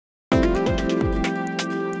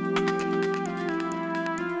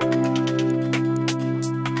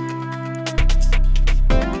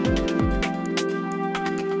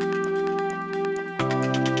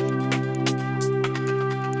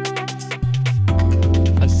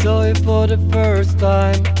Saw you for the first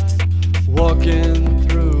time, walking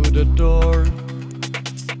through the door.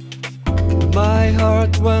 My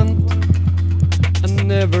heart went, I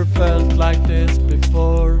never felt like this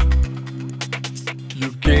before. You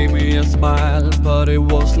gave me a smile, but it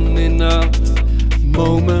wasn't enough.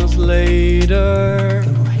 Moments later,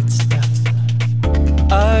 The right stuff.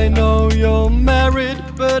 I know you're married,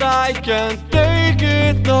 but I can't take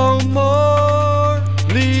it no more.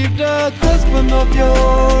 Leave that husband of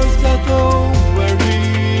yours at home where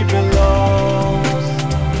he belongs.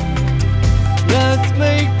 Let's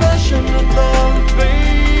make passionate love,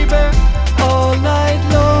 baby, all night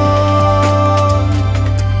long.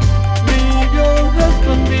 Leave your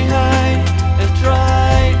husband behind and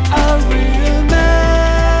try a real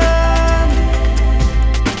man.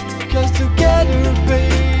 'Cause together,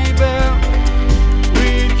 baby, we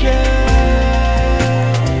can.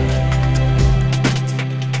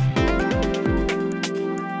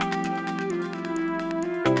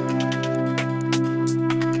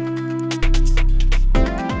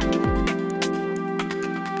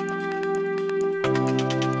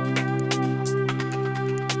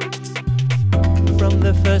 From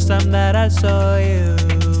the first time that I saw you,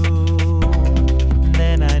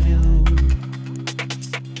 then I knew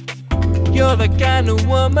you're the kind of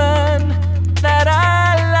woman that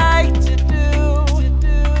I like to do.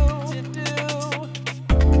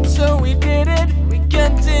 So we did it, we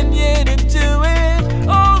continue to do it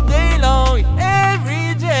all day long,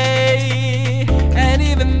 every day. And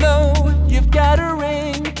even though you've got a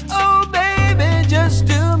ring, oh baby, just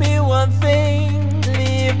do me one thing.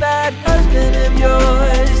 Leave that husband of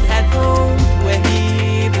yours at home where he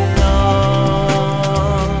belongs.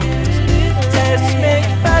 Let's make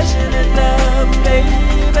passionate love,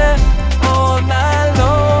 baby, all night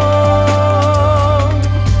long.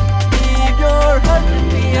 Leave your husband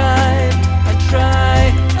behind and try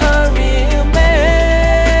a real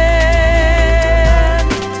man.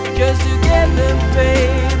 'Cause together,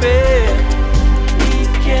 baby, we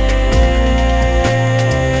can.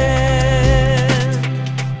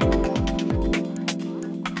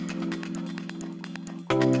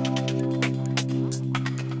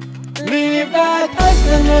 Leave that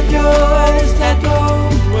husband of yours